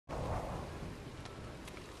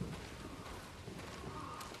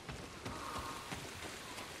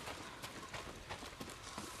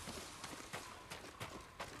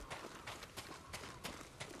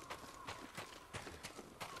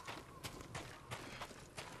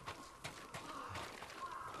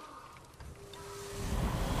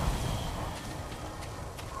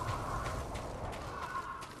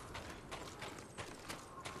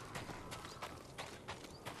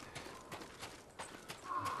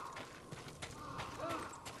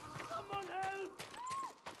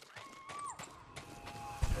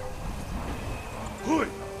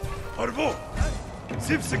Arvo!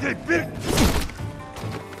 Zipsegate bir!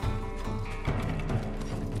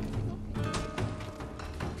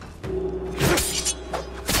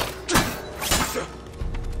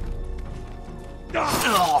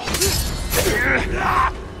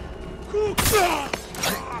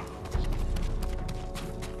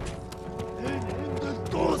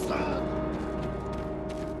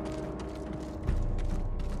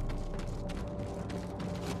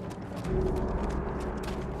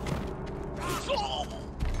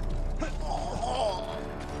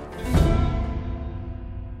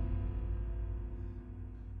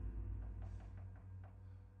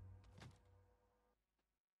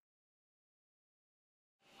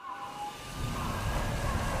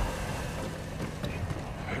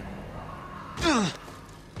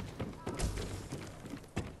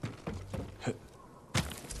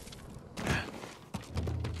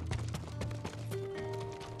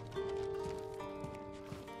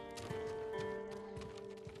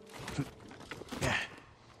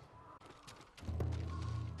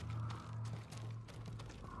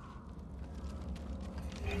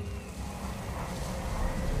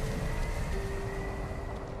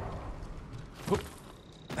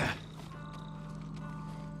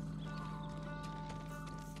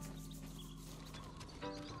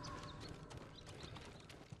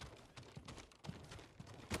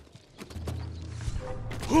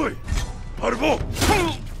 Hui! Arvo!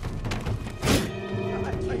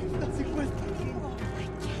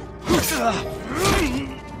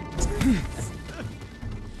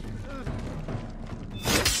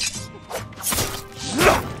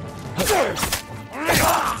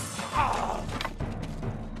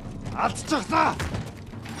 Атчихлаа!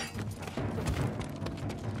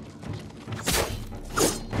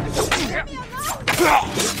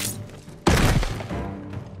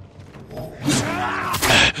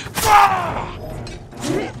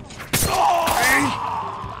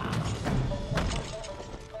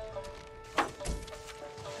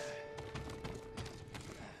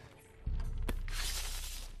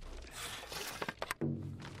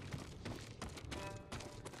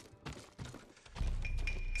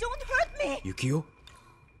 Don't hurt me! Yukio?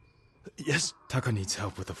 Yes? Taka needs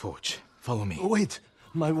help with the forge. Follow me. Wait.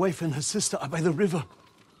 My wife and her sister are by the river.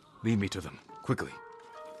 Lead me to them, quickly.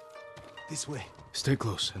 This way. Stay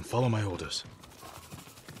close and follow my orders.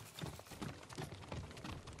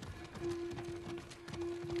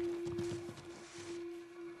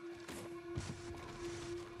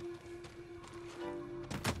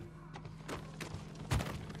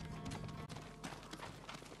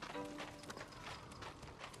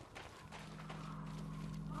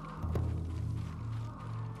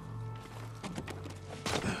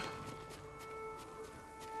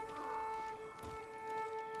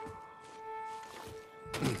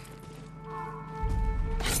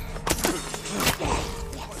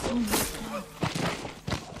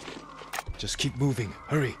 Just keep moving.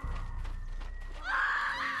 Hurry.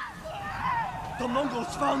 The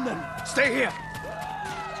Mongols found them. Stay here.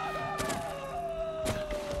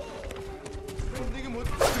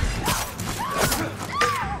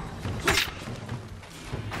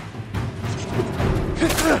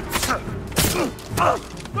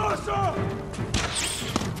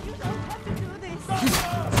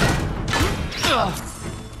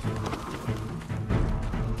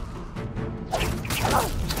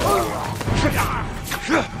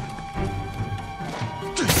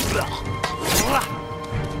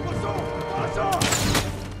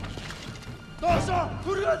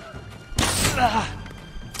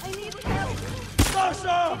 I need help!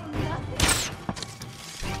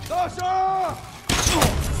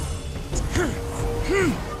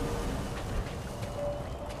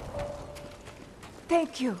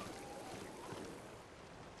 Thank you.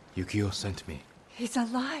 Yukio sent me. He's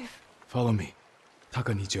alive. Follow me.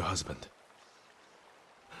 Taka needs your husband.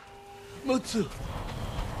 Mutsu!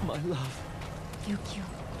 My love. Yukio,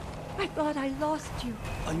 I thought I lost you.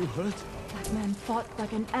 Are you hurt? That man fought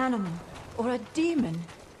like an animal or a demon.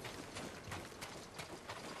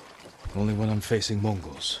 Only when I'm facing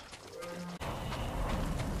Mongols.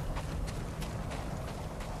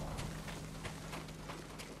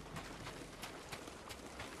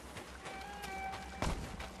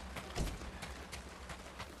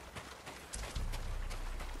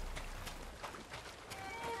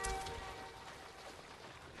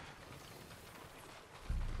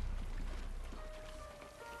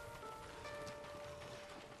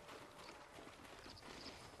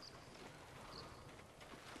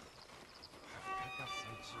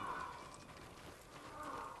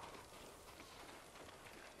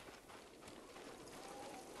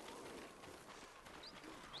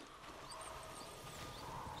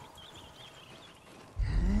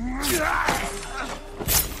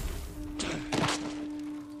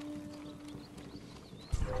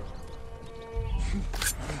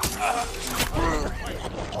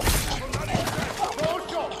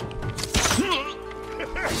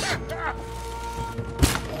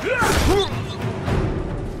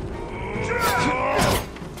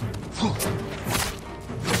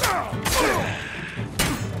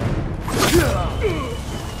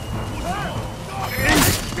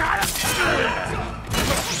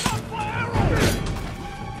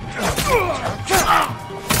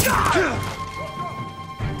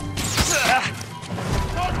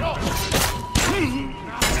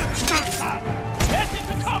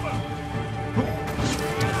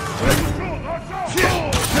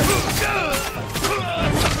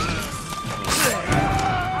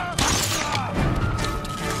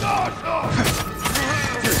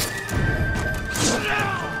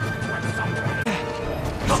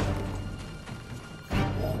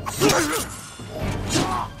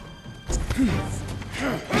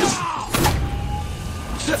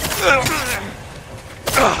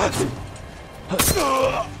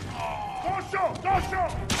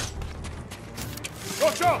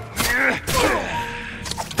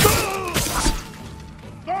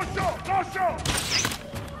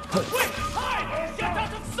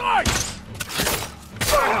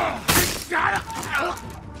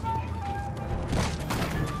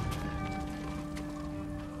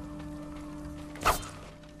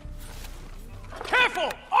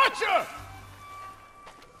 Careful! Archer!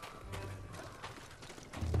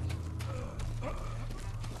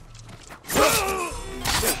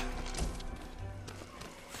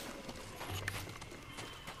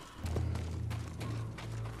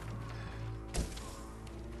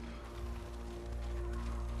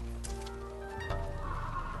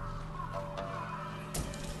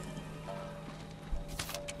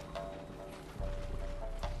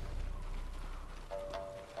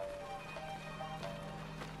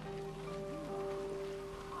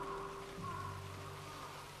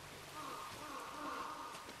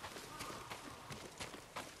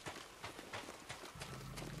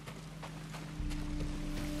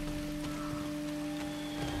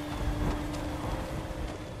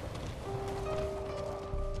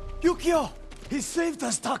 Yukio! He saved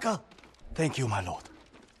us, Taka! Thank you, my lord.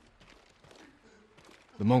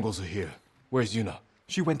 The Mongols are here. Where's Yuna?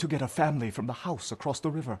 She went to get her family from the house across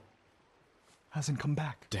the river. Hasn't come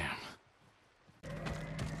back. Damn.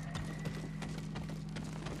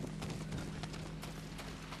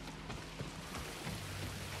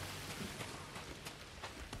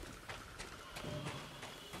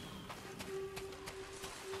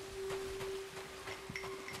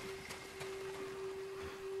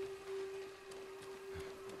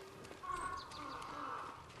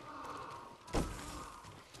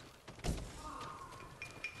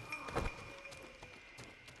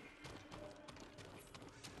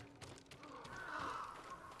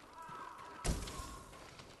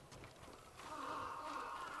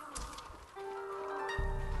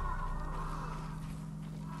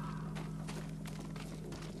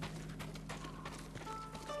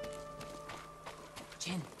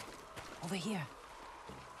 Jin, over here.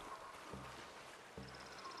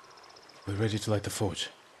 We're ready to light the forge.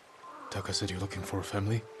 Taka said you're looking for a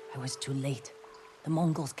family? I was too late. The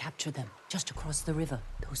Mongols captured them, just across the river.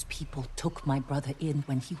 Those people took my brother in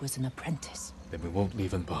when he was an apprentice. Then we won't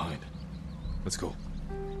leave him behind. Let's go.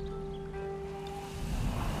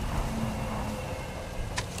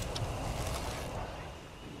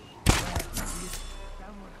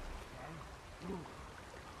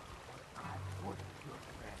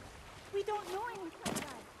 We don't know any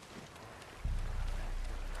Samurai.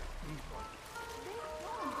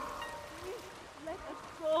 Please, let us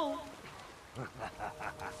go.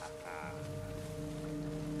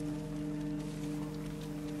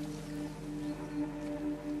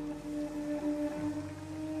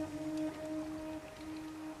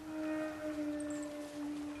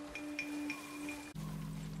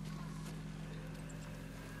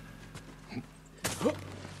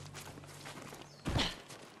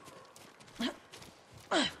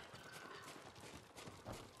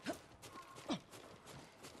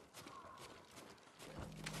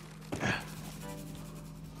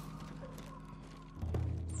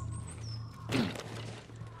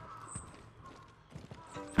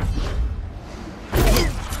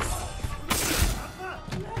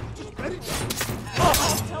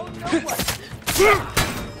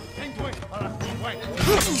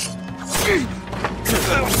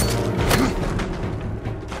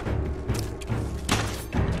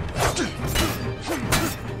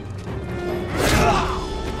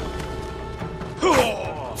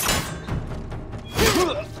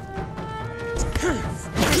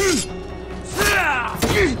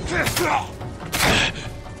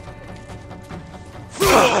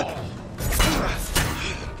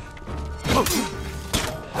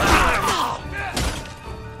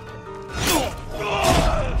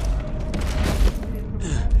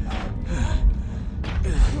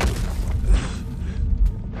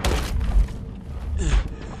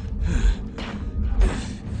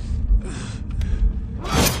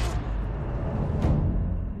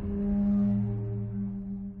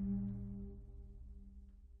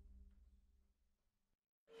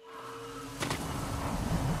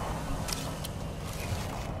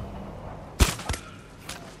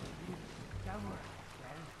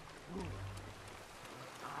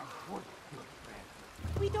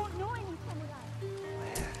 We don't know any samurai.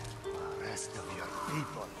 The rest of your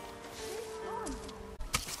people.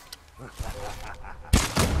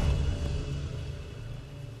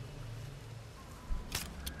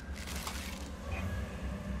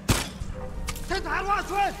 Тэд харваач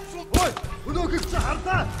вэ? Ой, өнөөгөө чи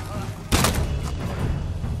хардаа.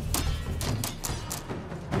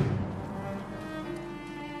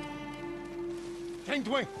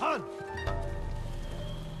 Тэндвэн хан.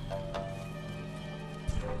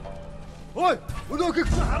 Ой, өнөөгөө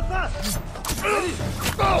чи хардаа.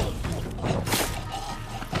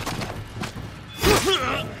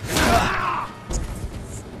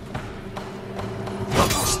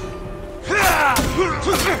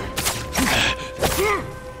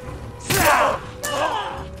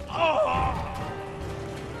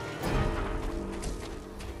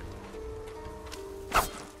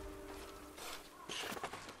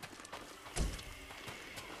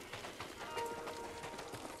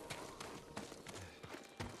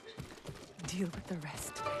 Deal with the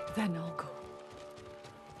rest, then I'll go.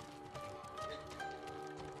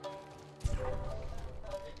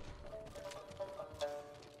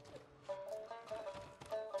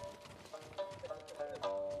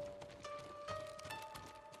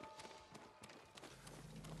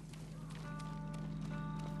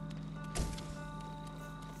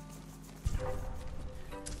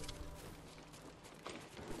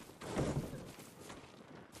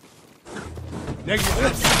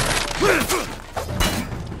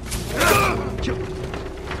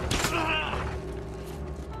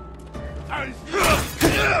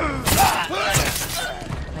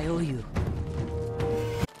 I owe you.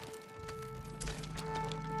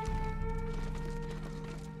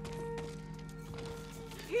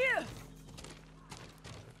 Here!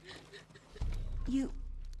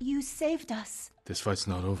 You saved us. This fight's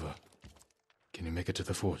not over. Can you make it to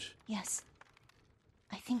the forge? Yes.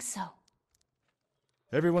 I think so.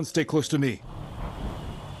 Everyone stay close to me.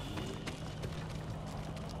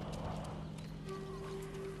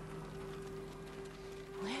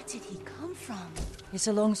 Where did he come from? It's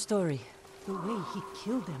a long story. The way he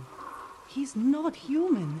killed him. He's not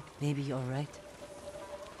human. Maybe you're right.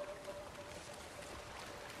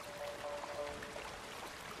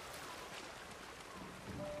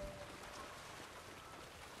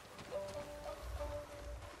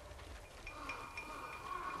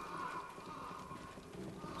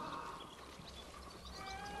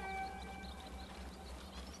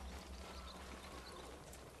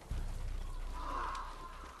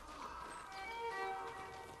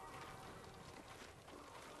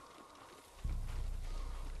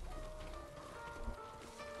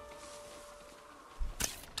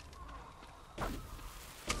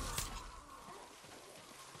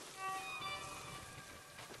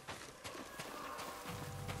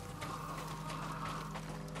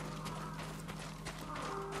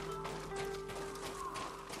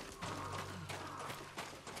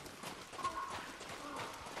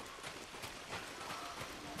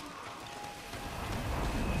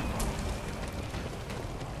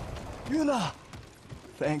 Yuna!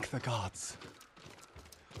 Thank the gods.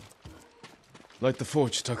 Light the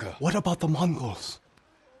forge, Taka. What about the Mongols?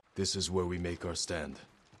 This is where we make our stand.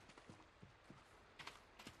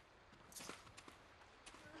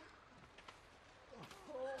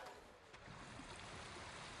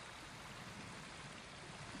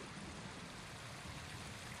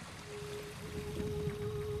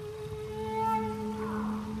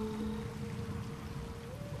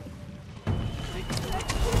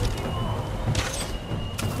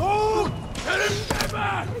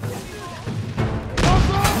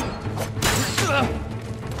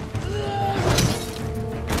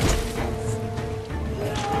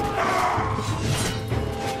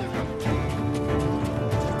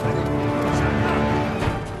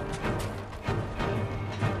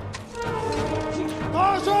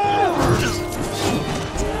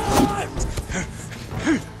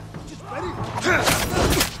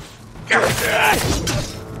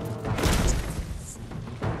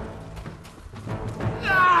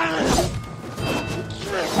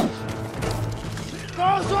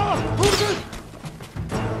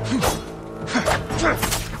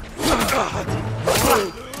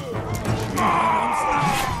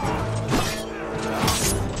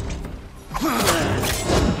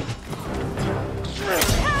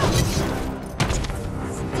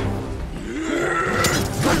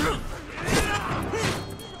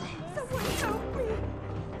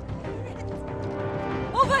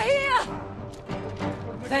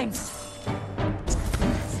 Thanks.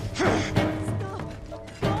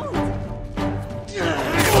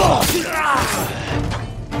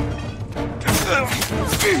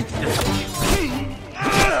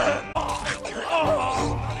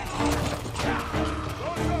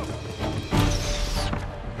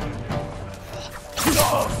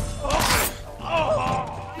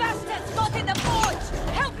 Bastards got in the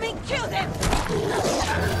forge! Help me kill them!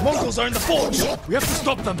 Mongols are in the forge! We have to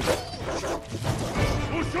stop them!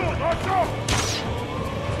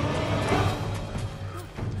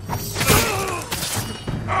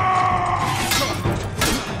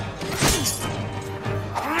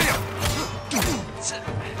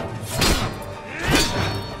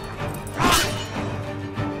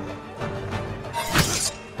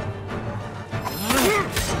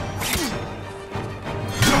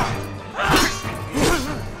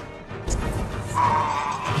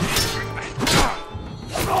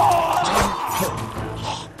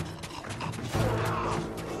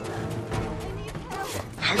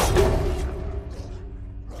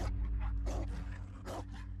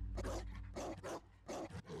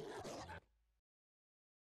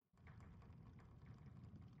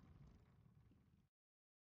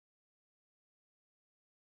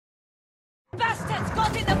 Bastards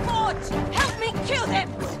got in the forge! Help me kill them!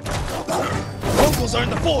 Mongols are in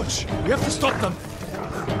the forge! We have to stop them!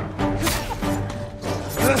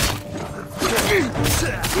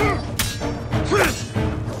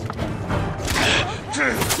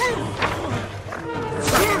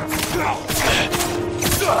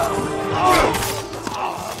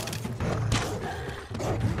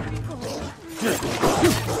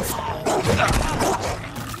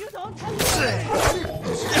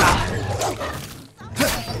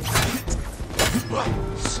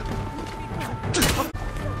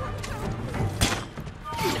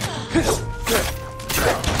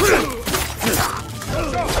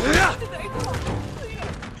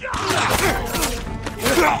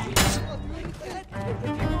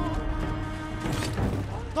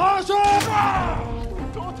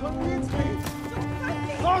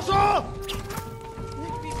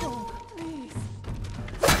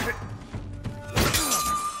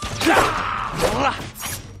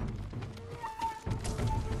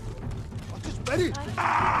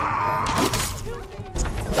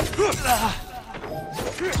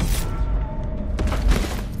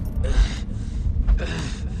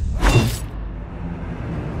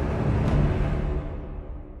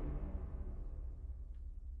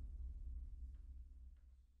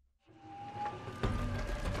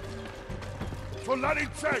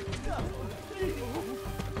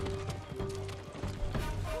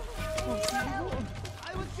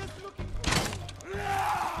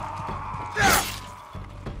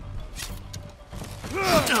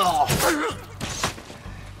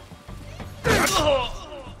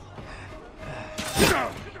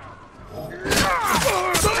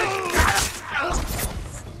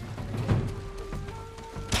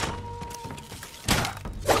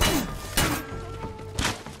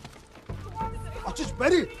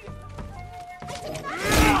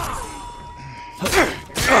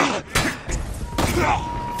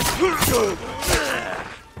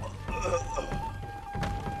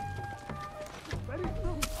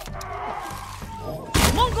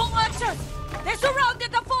 Mongol archers! They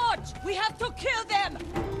surrounded the forge! We have to kill them!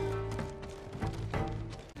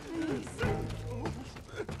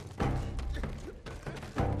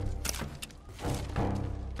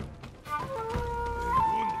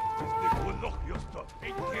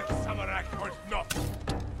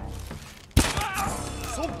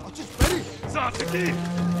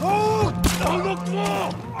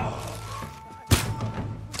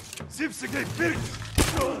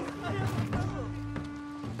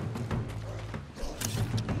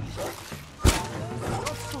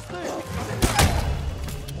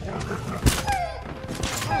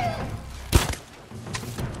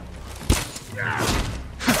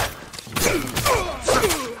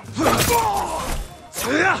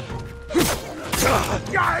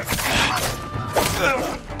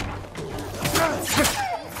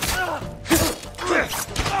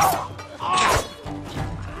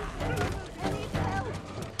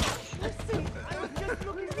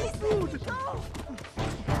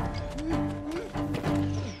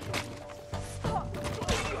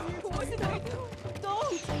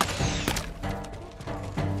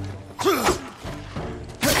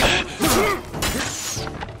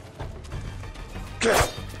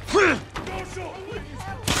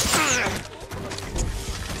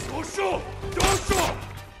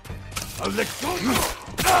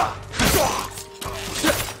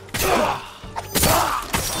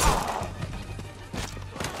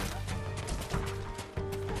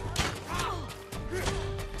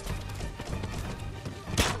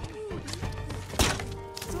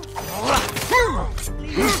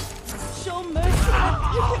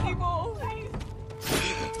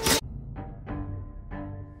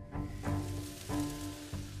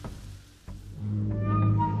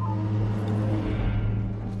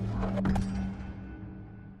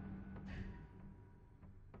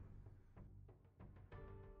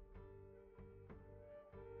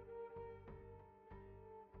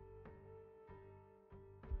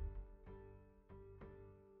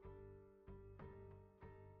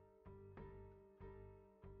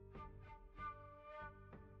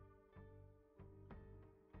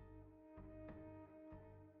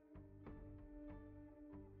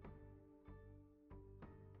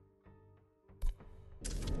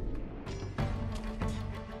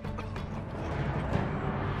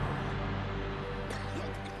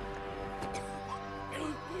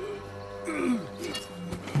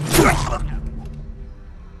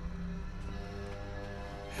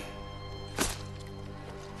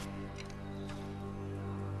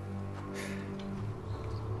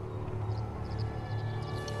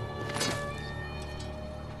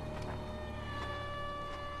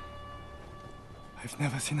 I've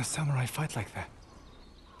never seen a samurai fight like that.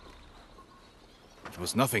 It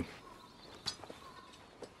was nothing.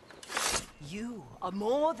 You are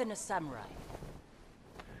more than a samurai.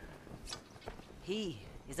 He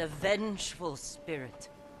is a vengeful spirit,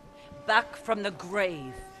 back from the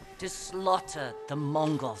grave to slaughter the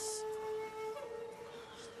Mongols.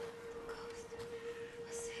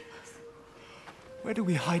 Where do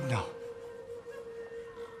we hide now?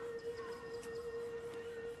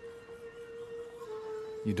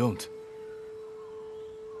 You don't.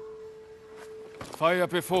 Fire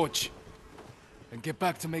up a forge. And get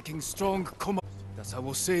back to making strong combat. That's how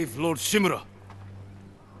we'll save Lord Shimura.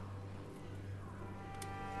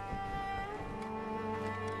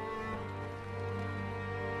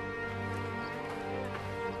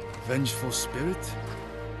 Vengeful spirit?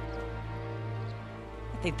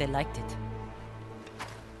 I think they liked it.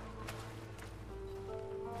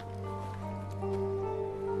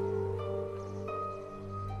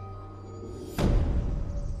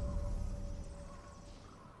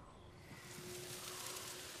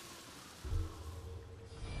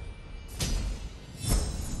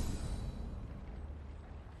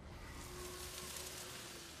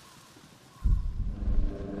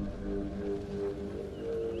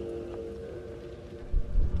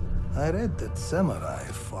 I read that samurai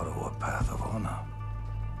follow a path of honor.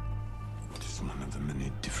 It is one of the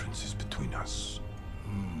many differences between us.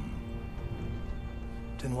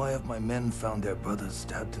 Then why have my men found their brothers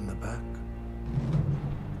stabbed in the back?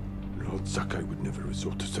 Lord Sakai would never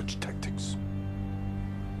resort to such tactics.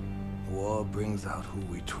 War brings out who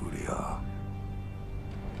we truly are.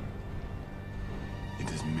 It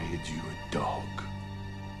has made you a dog,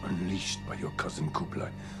 unleashed by your cousin Kublai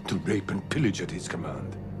to rape and pillage at his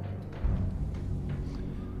command.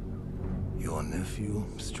 Your nephew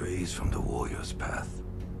strays from the warrior's path.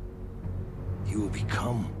 He will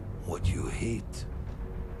become what you hate.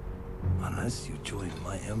 Unless you join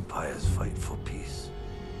my empire's fight for peace.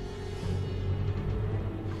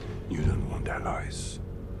 You don't want allies.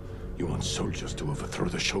 You want soldiers to overthrow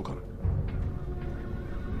the Shogun.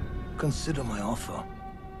 Consider my offer.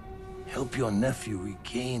 Help your nephew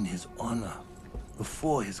regain his honor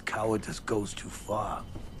before his cowardice goes too far.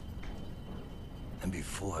 And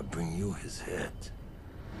before I bring you his head.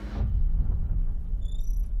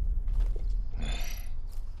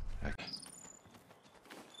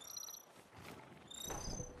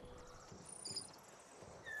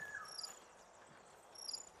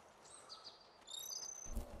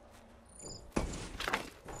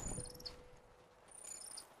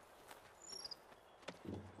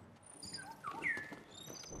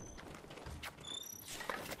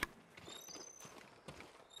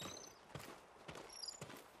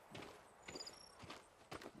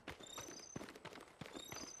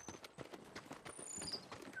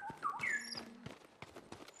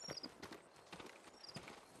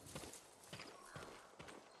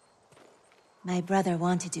 My brother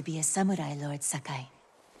wanted to be a samurai, Lord Sakai.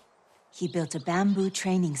 He built a bamboo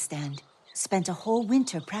training stand, spent a whole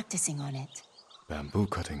winter practicing on it. Bamboo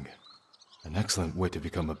cutting. An excellent way to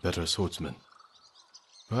become a better swordsman.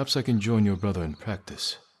 Perhaps I can join your brother in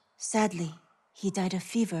practice. Sadly, he died of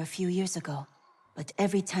fever a few years ago. But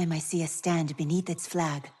every time I see a stand beneath its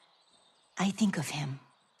flag, I think of him.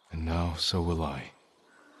 And now, so will I.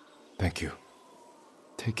 Thank you.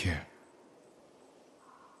 Take care.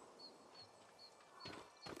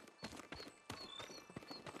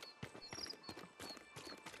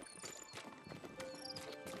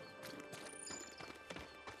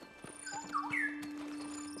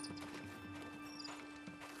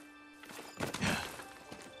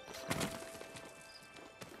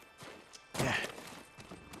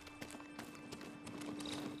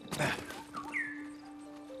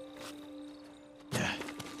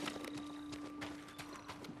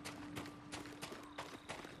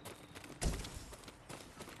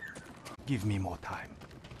 Give me more time.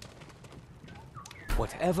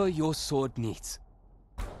 Whatever your sword needs.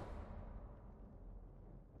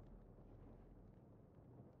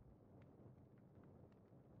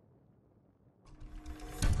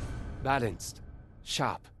 Balanced,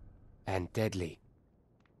 sharp, and deadly.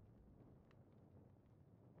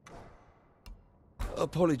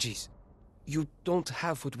 Apologies. You don't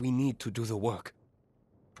have what we need to do the work.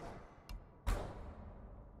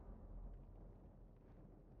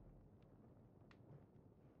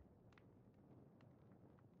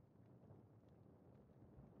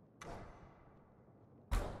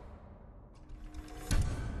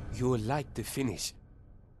 You'll like the finish.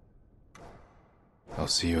 I'll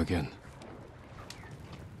see you again.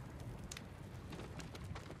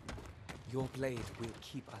 Your blade will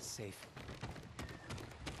keep us safe.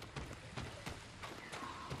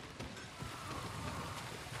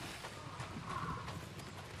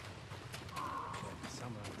 The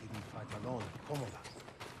samurai didn't fight alone at Komoda.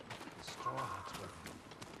 The Straw Hats were...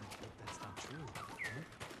 I hope that's not true.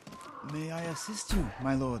 Huh? May I assist you,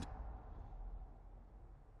 my lord?